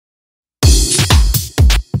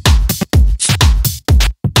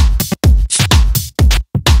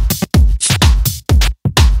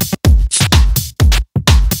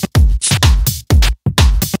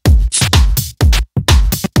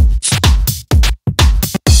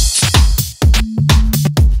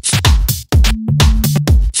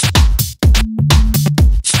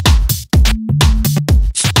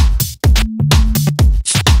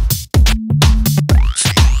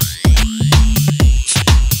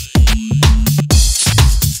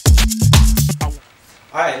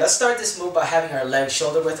Alright, let's start this move by having our legs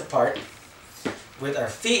shoulder width apart with our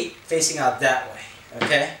feet facing out that way,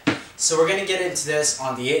 okay? So we're going to get into this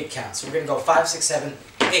on the 8 count. So we're going to go 5, 6, 7,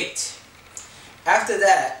 8. After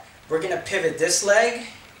that, we're going to pivot this leg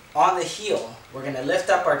on the heel. We're going to lift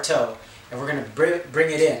up our toe and we're going to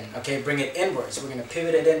bring it in, okay? Bring it inwards. We're going to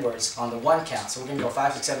pivot it inwards on the 1 count. So we're going to go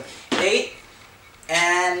 5, 6, 7, 8,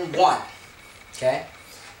 and 1, okay?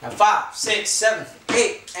 Now 5, 6, 7,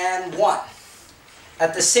 8, and 1.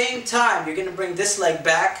 At the same time, you're going to bring this leg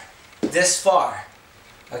back this far,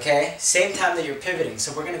 okay? Same time that you're pivoting.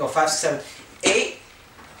 So we're going to go 5, 6, 7, 8,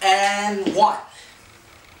 and 1.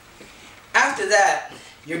 After that,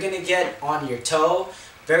 you're going to get on your toe,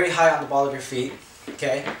 very high on the ball of your feet,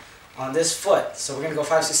 okay? On this foot. So we're going to go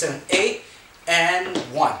 5, 6, 7, 8, and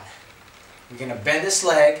 1. You're going to bend this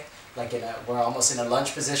leg like we're almost in a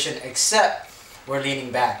lunge position, except we're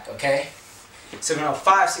leaning back, okay? So we're going to go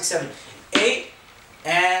 5, 6, 7, 8,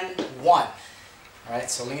 and 1. Alright,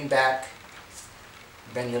 so lean back,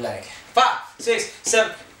 bend your leg. 5, 6,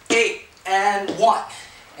 7, 8, and 1.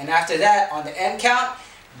 And after that, on the end count,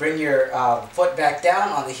 bring your foot back down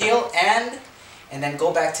on the heel and then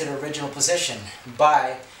go back to the original position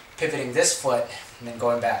by pivoting this foot and then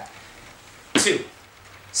going back. 2.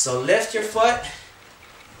 So lift your foot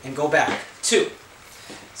and go back. 2.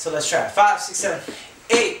 So let's try it. 5, 6, 7,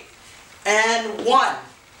 8, and 1,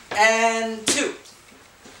 and 2.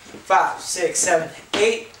 5, 6, 7,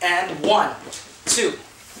 8, and 1, 2.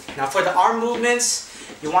 Now for the arm movements,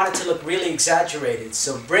 you want it to look really exaggerated.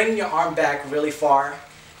 So bring your arm back really far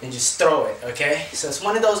and just throw it, okay? So it's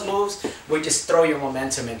one of those moves where you just throw your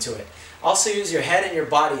momentum into it. Also use your head and your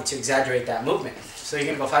body to exaggerate that movement. So you're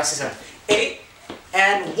going to go 5, 6, 7, 8,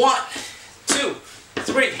 and 1, 2,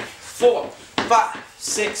 3, 4, 5,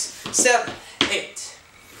 6, 7, 8.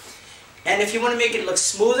 And if you want to make it look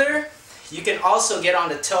smoother, you can also get on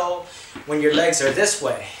the toe when your legs are this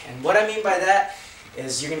way. And what I mean by that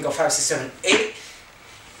is you're going to go 5, 6, 7, 8,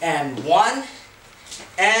 and 1,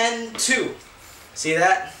 and 2. See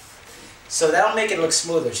that? So that'll make it look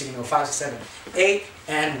smoother. So you can go 5, 6, 7, 8,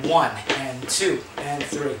 and 1, and 2, and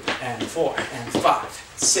 3, and 4, and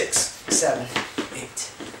 5, 6, 7,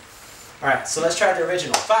 8. Alright, so let's try the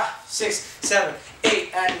original. 5, 6, 7,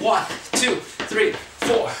 8, and 1, 2, 3,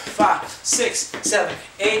 4, 5, 6, 7,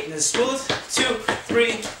 8. And then smooth. 2,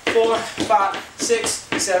 3, 4, 5, 6,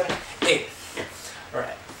 7, 8.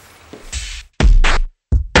 Alright.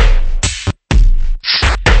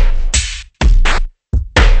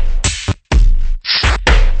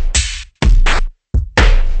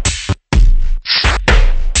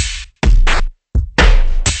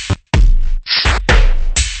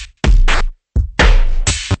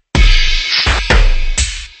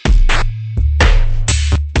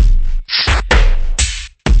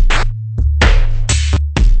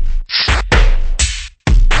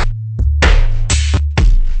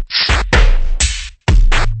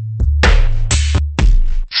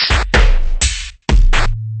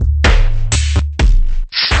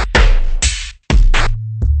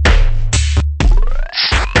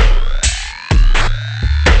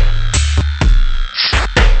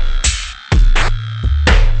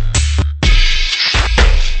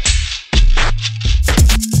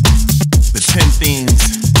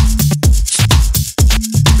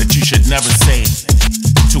 Never say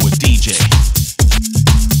to a DJ.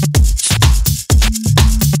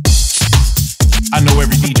 I know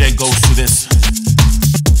every DJ goes through this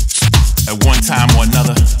at one time or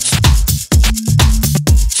another.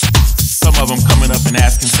 Some of them coming up and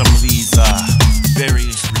asking some of these very